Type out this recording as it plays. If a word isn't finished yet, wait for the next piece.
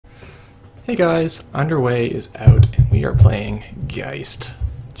Hey guys, Underway is out and we are playing Geist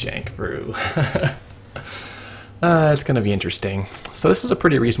Jank Brew. It's going to be interesting. So this is a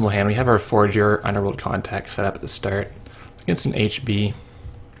pretty reasonable hand. We have our Forger Underworld contact set up at the start against an HB.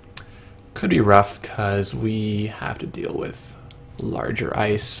 Could be rough because we have to deal with larger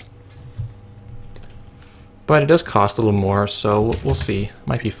ice. But it does cost a little more, so we'll see.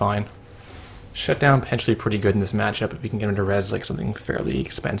 Might be fine. Shutdown potentially pretty good in this matchup if we can get him to res like something fairly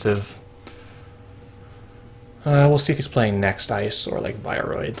expensive. We'll see if he's playing next ice or like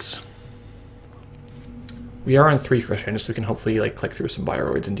bioroids. We are on 3 crescendos, so we can hopefully like click through some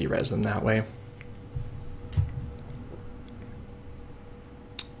bioroids and de-res them that way.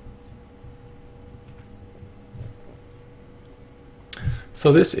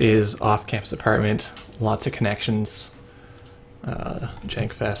 So this is off-campus apartment, lots of connections,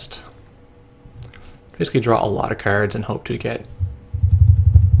 Jank Fest. Basically draw a lot of cards and hope to get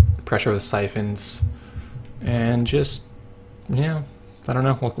pressure with siphons. And just, yeah, I don't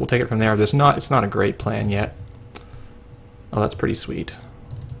know. We'll take it from there. It's not a great plan yet. Oh, that's pretty sweet.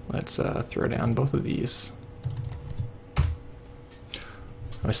 Let's throw down both of these. I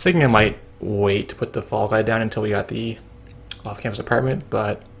was thinking I might wait to put the fall guy down until we got the off-campus apartment,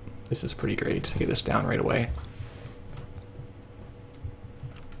 but this is pretty great to get this down right away.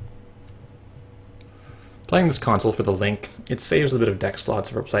 Playing this console for the link, it saves a bit of deck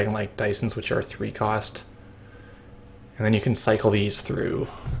slots if we're playing like Dysons, which are 3 cost. And then you can cycle these through.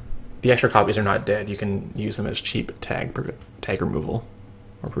 The extra copies are not dead. You can use them as cheap tag removal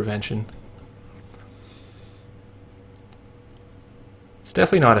or prevention. It's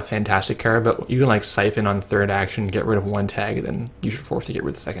definitely not a fantastic card, but you can like siphon on 3rd action, get rid of 1 tag, and then use your 4th to get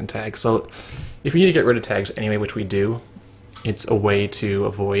rid of the 2nd tag. So if you need to get rid of tags anyway, which we do, it's a way to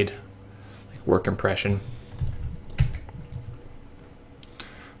avoid like work impression.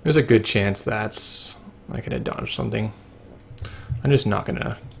 There's a good chance that's like gonna dodge something. I'm just not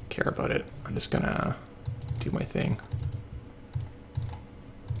gonna care about it. I'm just gonna do my thing.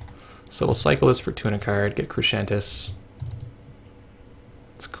 So we'll cycle this for 2 and a card, get Crescentus.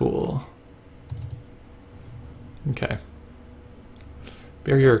 It's cool. Okay.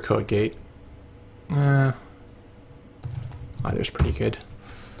 Barrier or Code Gate. Either's pretty good.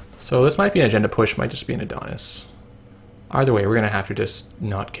 So this might be an agenda push, might just be an Adonis. Either way, we're gonna have to just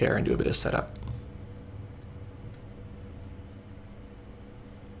not care and do a bit of setup.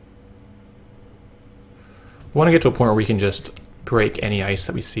 We want to get to a point where we can just break any ice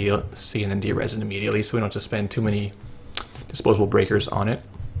that we see and then de-res it immediately, so we don't have to spend too many disposable breakers on it.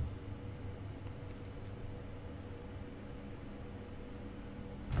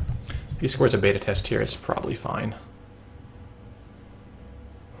 If he scores a beta test here, it's probably fine.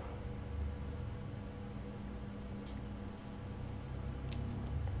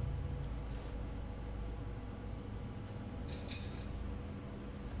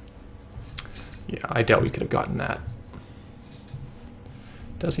 Yeah, I doubt we could have gotten that.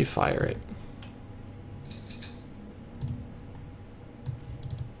 Does he fire it?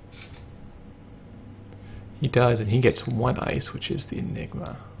 He does, and he gets 1 ice, which is the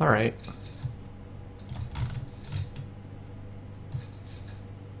Enigma. Alright.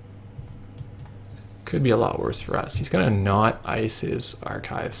 Could be a lot worse for us. He's going to not ice his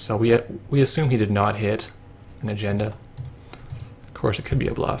archives, so we assume he did not hit an agenda. Of course, it could be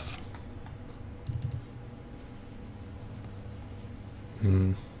a bluff.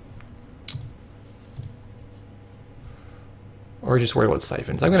 Or just worry about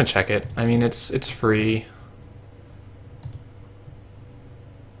siphons. I'm gonna check it. I mean, it's free.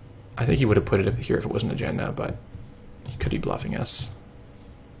 I think he would have put it here if it was an agenda, but he could be bluffing us.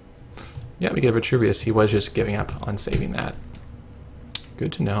 Yeah, we get a Vitruvius. He was just giving up on saving that.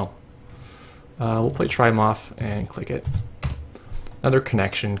 Good to know. We'll play Trimoff and click it. Another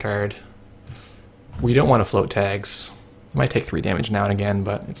connection card. We don't want to float tags. It might take 3 damage now and again,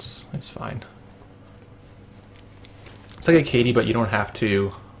 but it's fine. It's like a Katie, but you don't have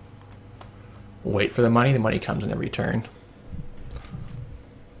to wait for the money. The money comes in every turn.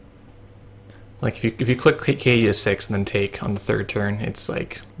 Like if you click Katie to 6 and then take on the 3rd turn, it's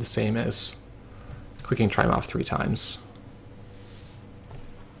like the same as clicking Trimoff 3 times.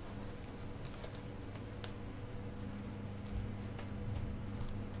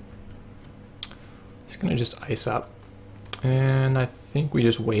 He's gonna just ice up. And I think we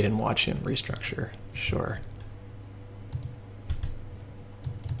just wait and watch him restructure. Sure.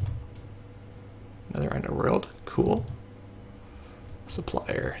 Another Underworld. Cool.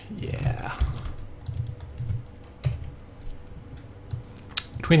 Supplier. Yeah.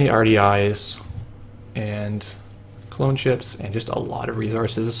 Between the RDIs and clone chips and just a lot of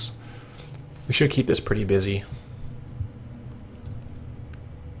resources, We should keep this pretty busy.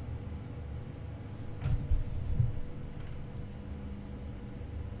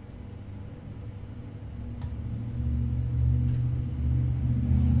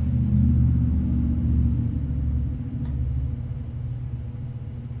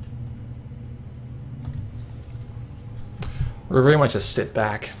 We're very much a sit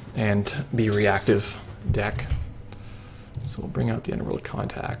back and be reactive deck. So we'll bring out the underworld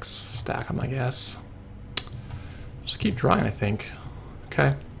contacts, stack them, I guess. Just keep drawing, I think.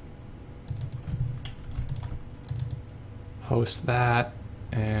 Okay. Host that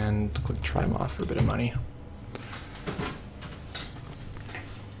and click try them off for a bit of money.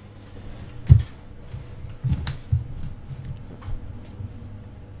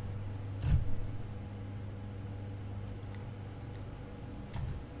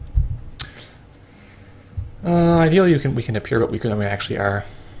 Ideally, we can appear but weaker than we actually are.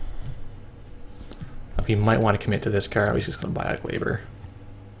 We might want to commit to this card. He's just going to buy out labor.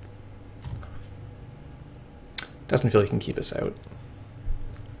 Doesn't feel he can keep us out.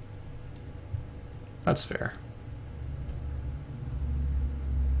 That's fair.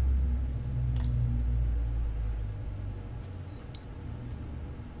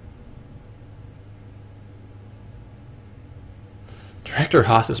 Director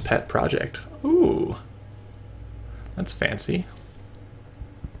Haas's pet project. Ooh. That's fancy.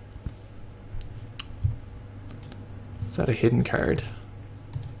 Is that a hidden card?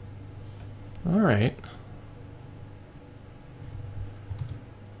 Alright.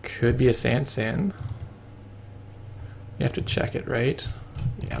 Could be a Sansan. You have to check it, right?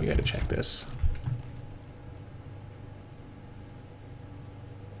 Yeah, we gotta check this.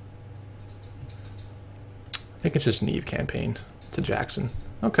 I think it's just an Eve campaign to Jackson.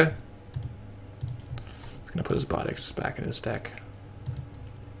 Okay. He's gonna put his Botix back in his deck.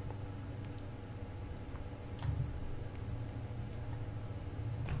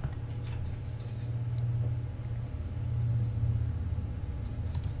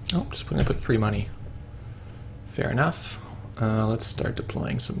 Oh, just gonna put 3 money. Fair enough. Let's start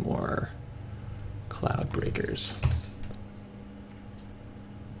deploying some more Cloud Breakers.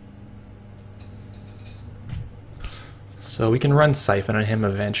 So we can run Siphon on him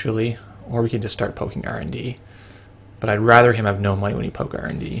eventually, or we can just start poking R&D. But I'd rather him have no money when he poke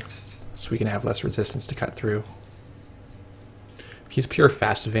R&D, so we can have less resistance to cut through. If he's pure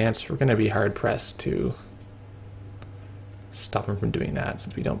fast advance, we're going to be hard pressed to stop him from doing that,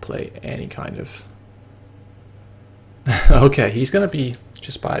 since we don't play any kind of... Okay, he's going to be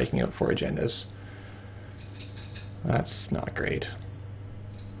just bodying out 4 agendas. That's not great.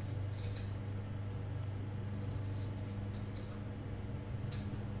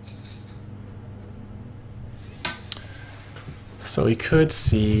 So he could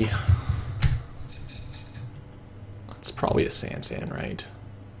see... It's probably a Sansan, right?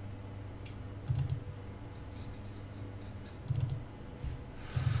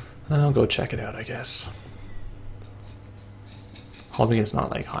 I'll go check it out, I guess. Hoping it's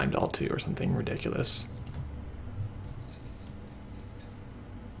not like Heimdall 2 or something ridiculous.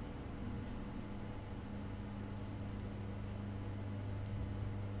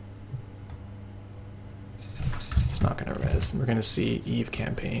 It's not going to res. We're going to see Eve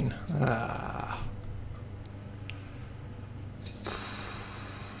campaign. I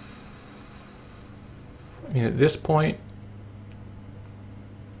mean, at this point,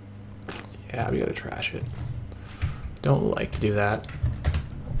 yeah, we got to trash it. Don't like to do that.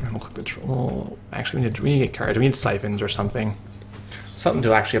 And we'll click the troll. Actually, we need to get cards. We need siphons or something. Something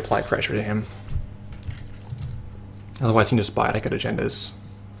to actually apply pressure to him. Otherwise, he can just buy like at agendas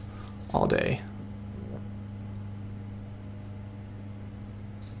all day.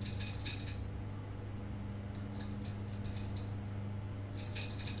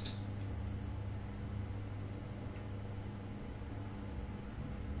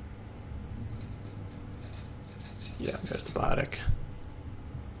 Yeah, there's the Biotic.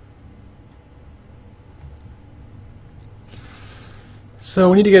 So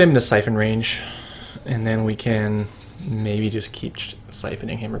we need to get him into siphon range, and then we can maybe just keep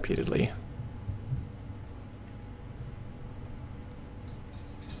siphoning him repeatedly.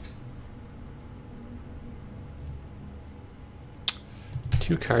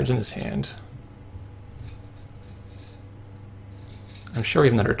 Two cards in his hand. I'm sure we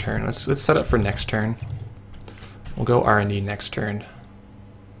have another turn. Let's set up for next turn. We'll go R&D next turn.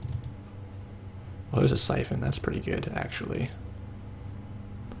 Well, there's a siphon. That's pretty good, actually.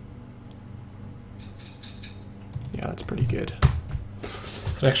 Yeah, that's pretty good.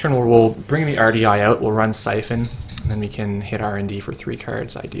 So next turn we'll bring the RDI out, we'll run siphon, and then we can hit R&D for 3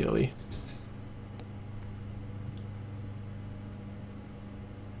 cards, ideally.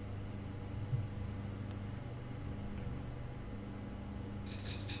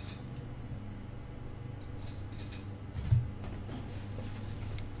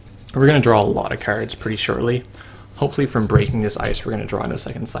 We're going to draw a lot of cards pretty shortly. Hopefully from breaking this ice, we're going to draw into a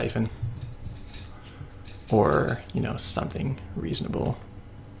second siphon. Or, you know, something reasonable.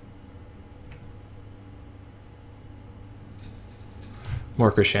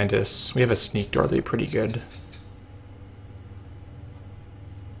 More Crescentis. We have a sneak door that'll be pretty good.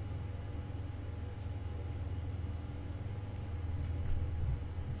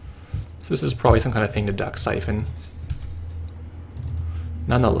 So this is probably some kind of thing to duck siphon.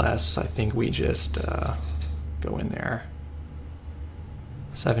 Nonetheless, I think we just go in there.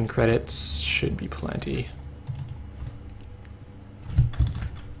 7 credits should be plenty.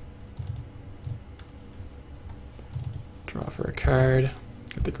 Draw for a card.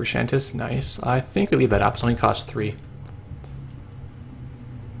 Get the Crescentis, nice. I think we leave that up, it's only cost 3.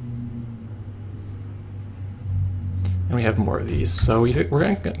 And we have more of these, so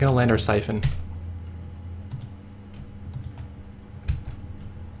we're gonna land our siphon.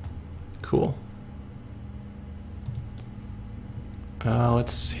 Cool.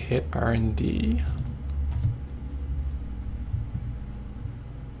 Let's hit R&D.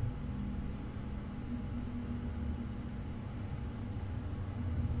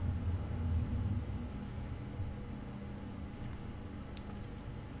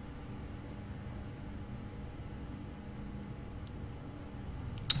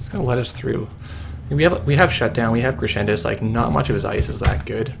 It's gonna let us through. We have shutdown. We have Crescentis. Like, not much of his ice is that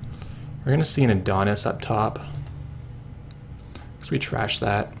good. We're gonna see an Adonis up top. So we trash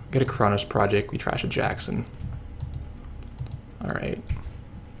that. Get a Kronos project. We trash a Jackson. All right.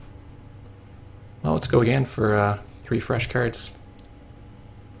 Well, let's go again for 3 fresh cards.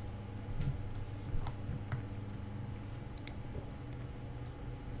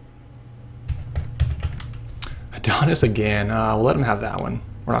 Adonis again. We'll let him have that one.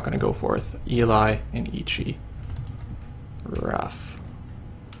 We're not going to go forth. Eli and Ichi. Rough.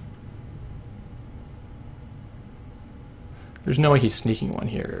 There's no way he's sneaking one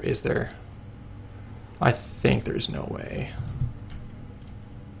here, is there? I think there's no way.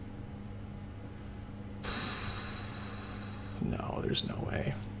 No, there's no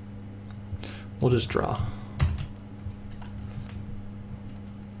way. We'll just draw.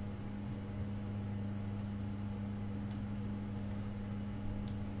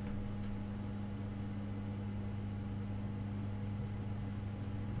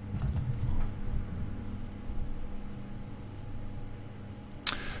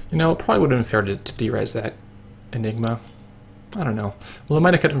 You know, it probably would have been fair to de-res that Enigma. I don't know. Well, it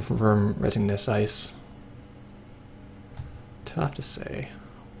might have kept him from resing this ice. Tough to say.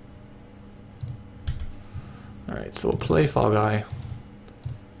 Alright, so we'll play Fall Guy.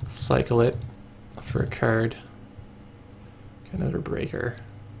 Cycle it for a card. Get another breaker.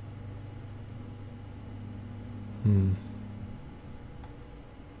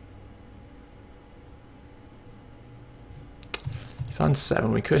 He's on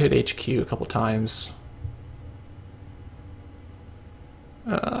 7. We could hit HQ a couple times.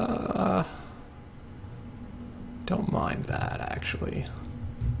 Don't mind that, actually.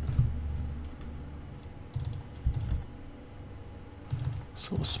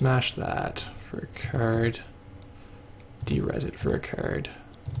 So we'll smash that for a card. De-res it for a card.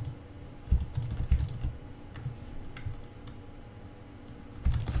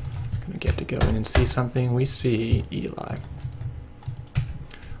 Gonna get to go in and see something. We see Eli.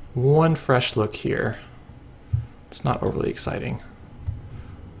 One fresh look here. It's not overly exciting.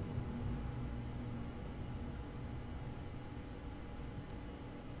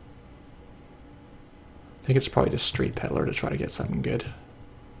 I think it's probably just Street Peddler to try to get something good.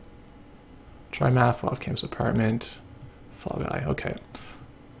 Try math off campus apartment. Fall Guy. Okay.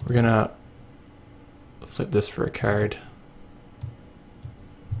 We're gonna flip this for a card.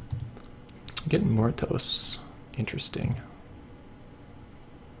 Get Mortos. Interesting.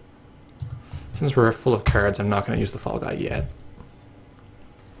 Since we're full of cards, I'm not going to use the Fall Guy yet.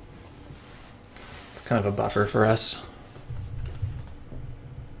 It's kind of a buffer for us.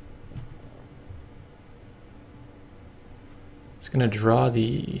 It's going to draw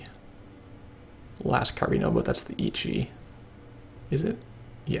the last card we know about. That's the Ichi. Is it?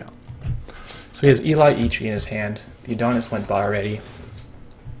 Yeah. So he has Eli Ichi in his hand. The Adonis went by already.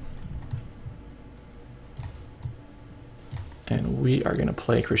 And we are going to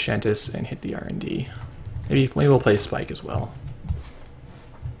play Crescentis and hit the R&D. Maybe we'll play Spike as well.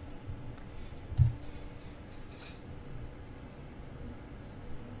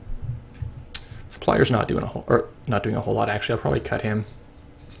 Supplier's not doing a whole lot actually. I'll probably cut him.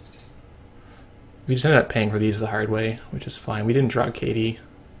 We just ended up paying for these the hard way, which is fine. We didn't draw Katie.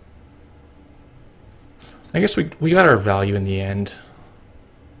 I guess we got our value in the end.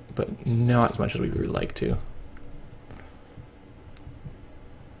 but not as much as we would like to.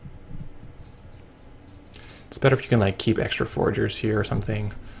 It's better if you can like keep extra foragers here or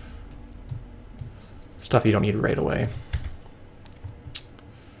something. Stuff you don't need right away.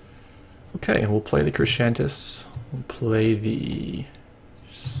 Okay, we'll play the Crescentus. We'll play the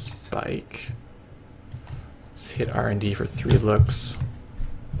Spike. Let's hit R&D for 3 looks.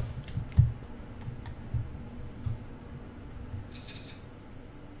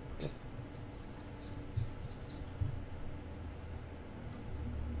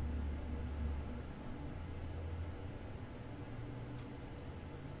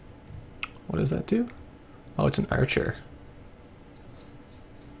 What does that do? Oh, it's an archer.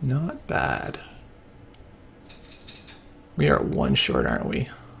 Not bad. We are 1 short, aren't we?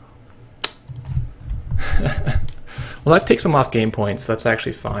 Well, that takes them off game points, so that's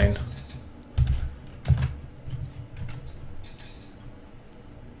actually fine.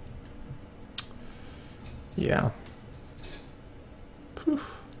 Yeah. Whew.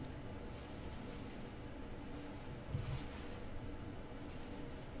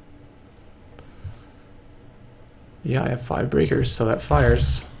 Yeah, I have 5 breakers, so that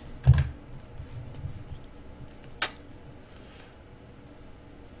fires.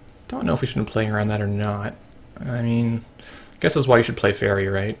 Don't know if we should be playing around that or not. I mean, I guess that's why you should play Fairy,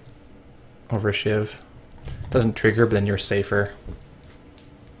 right? Over a Shiv. Doesn't trigger, but then you're safer.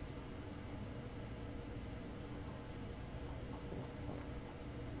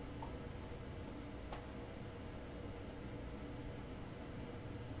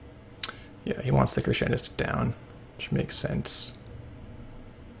 Yeah, he wants the Crescentus down, which makes sense.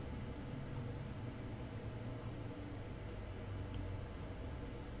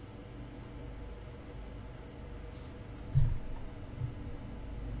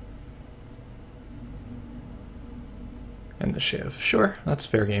 And the Shiv. Sure, that's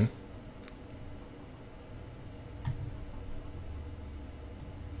fair game.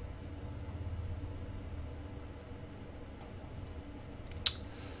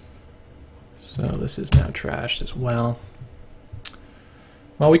 So this is now trashed as well.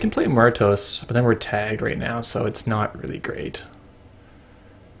 Well, we can play Muertos, but then we're tagged right now, so it's not really great.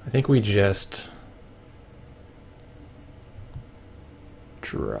 I think we just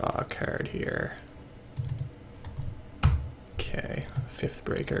draw a card here. Okay, 5th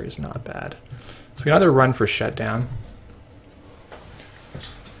breaker is not bad. So we can either run for shutdown,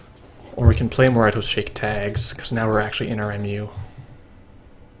 or we can play Muertos shake tags, because now we're actually in our MU.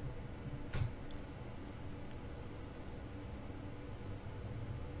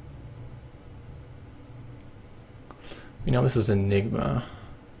 We know this is Enigma.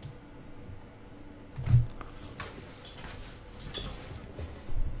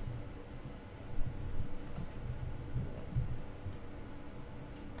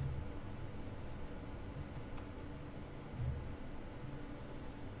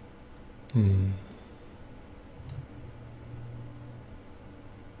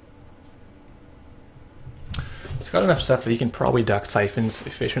 It's got enough stuff that you can probably duck siphons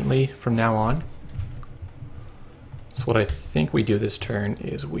efficiently from now on. So what I think we do this turn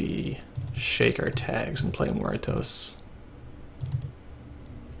is we shake our tags and play Muertos.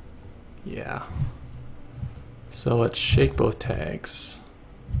 Yeah. So let's shake both tags.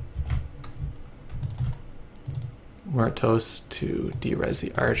 Muertos to de-res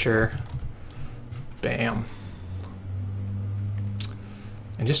the archer. Bam.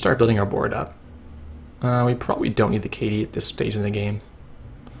 And just start building our board up. We probably don't need the KD at this stage in the game.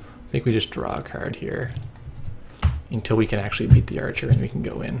 I think we just draw a card here until we can actually beat the archer and we can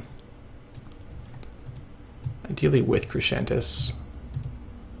go in. Ideally with Crescentus.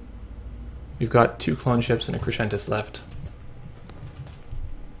 We've got 2 clone ships and a Crescentus left.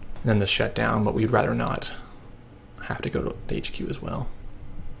 And then the shutdown, but we'd rather not have to go to the HQ as well.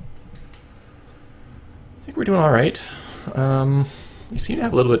 I think we're doing alright. We seem to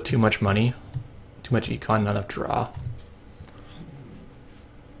have a little bit too much money. Too much econ, not enough draw.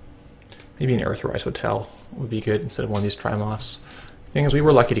 Maybe an Earthrise Hotel would be good instead of one of these Trimoffs. The thing is, we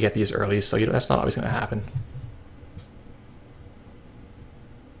were lucky to get these early, so that's not always going to happen.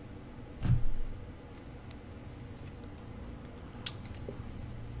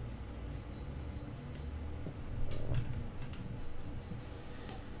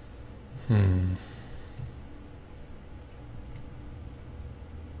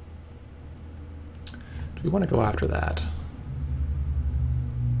 Do we want to go after that?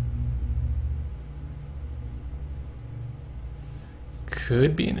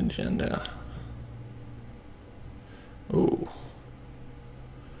 Could be an agenda. Ooh.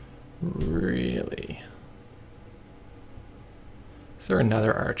 Really? Is there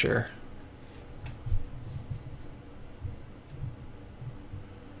another archer?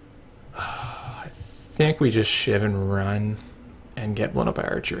 I think we just shiv and run and get blown up by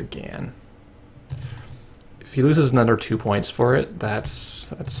archer again. If he loses another 2 points for it,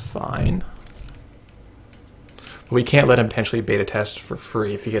 that's fine. But we can't let him potentially beta test for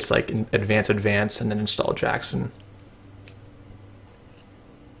free if he gets like advance and then install Jackson.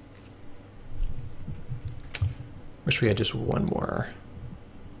 Wish we had just one more.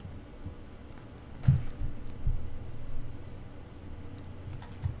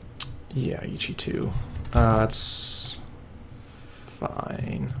 Yeah, Ichi 2. That's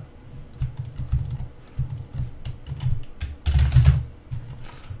fine.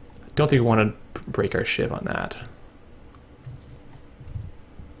 Don't think we want to break our shiv on that.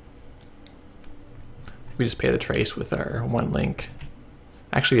 We just pay the trace with our 1 link.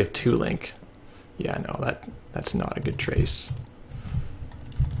 Actually, we have 2 link. Yeah, no, that's not a good trace.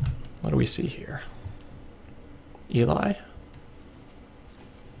 What do we see here? Eli?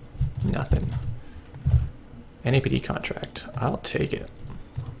 Nothing. NAPD contract. I'll take it.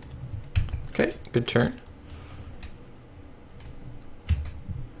 Okay, good turn.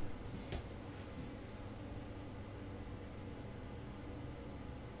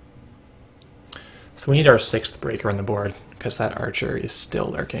 So we need our 6th breaker on the board because that archer is still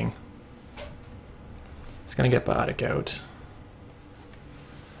lurking. It's going to get biotic out.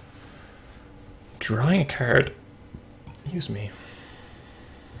 Drawing a card. Use me.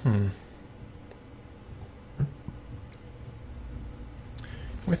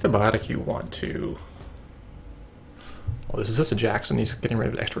 With the biotic you want to... Well, this is just a Jackson. He's getting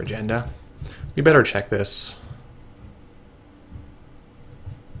rid of extra agenda. We better check this.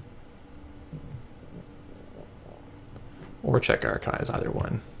 Or check archives, either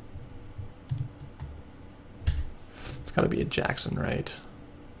one. It's got to be a Jackson, right?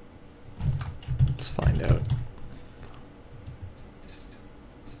 Let's find out.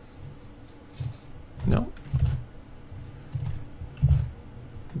 No.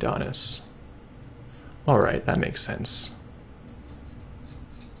 Adonis. Alright, that makes sense.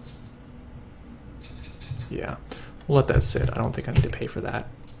 Yeah, we'll let that sit. I don't think I need to pay for that.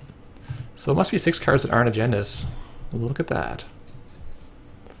 So it must be 6 cards that aren't agendas. Look at that.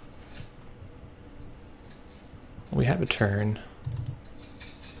 We have a turn.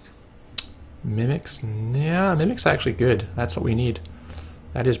 Mimics? Yeah, Mimic's actually good. That's what we need.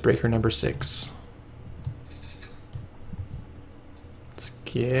 That is breaker number 6. Let's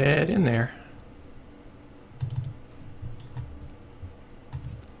get in there.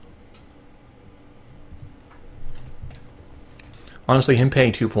 Honestly, him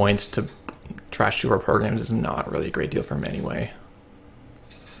paying 2 points to trash 2 of our programs is not really a great deal for him anyway.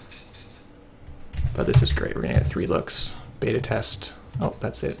 But this is great. We're going to get 3 looks. Beta test. Oh,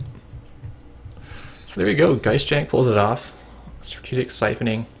 that's it. So there we go. Geist Jank pulls it off. Strategic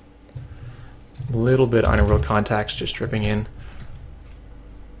siphoning. A little bit underworld contacts just dripping in.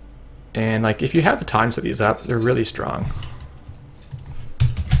 And like, if you have the time to set these up, they're really strong.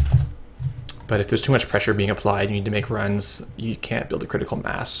 But if there's too much pressure being applied, you need to make runs, you can't build a critical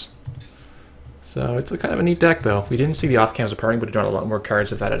mass. So it's a kind of a neat deck, though. We didn't see the off-cams apart, would have drawn a lot more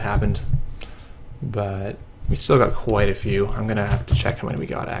cards if that had happened. But we still got quite a few. I'm going to have to check how many we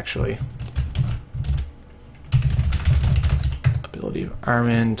got, actually. Ability of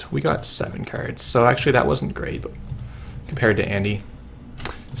Armand. We got 7 cards. So actually that wasn't great, but compared to Andy.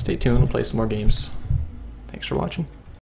 Stay tuned, we'll play some more games. Thanks for watching.